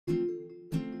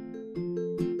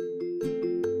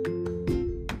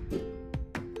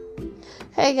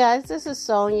Hey guys, this is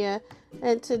Sonia,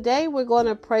 and today we're going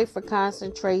to pray for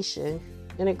concentration.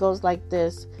 And it goes like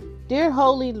this. Dear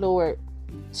Holy Lord,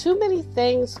 too many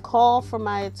things call for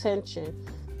my attention.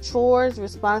 Chores,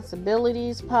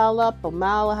 responsibilities pile up a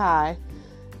mile high.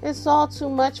 It's all too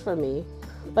much for me,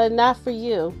 but not for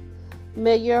you.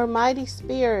 May your mighty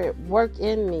spirit work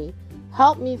in me.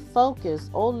 Help me focus,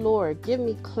 O Lord. Give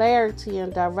me clarity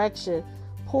and direction.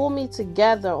 Pull me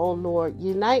together, O Lord.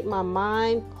 Unite my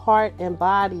mind, heart, and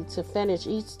body to finish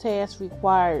each task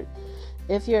required.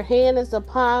 If your hand is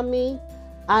upon me,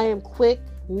 I am quick,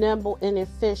 nimble, and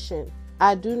efficient.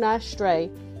 I do not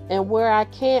stray, and where I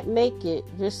can't make it,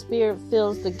 your spirit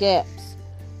fills the gaps,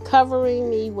 covering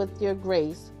me with your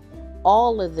grace.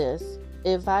 All of this,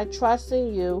 if I trust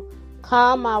in you,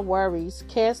 calm my worries,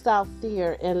 cast out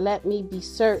fear, and let me be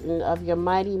certain of your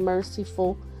mighty,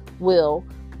 merciful will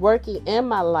working in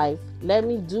my life. Let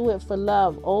me do it for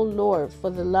love, O Lord, for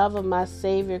the love of my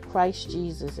Savior, Christ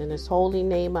Jesus. In his holy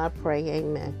name I pray,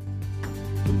 amen.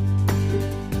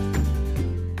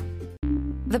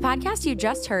 The podcast you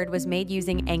just heard was made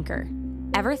using Anchor.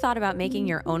 Ever thought about making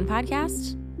your own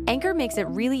podcast? Anchor makes it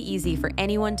really easy for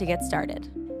anyone to get started.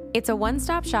 It's a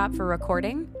one-stop shop for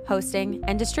recording, hosting,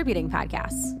 and distributing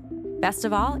podcasts. Best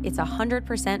of all, it's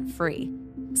 100% free.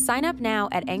 Sign up now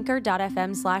at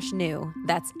anchor.fm/new.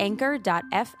 That's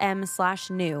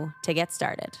anchor.fm/new to get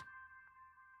started.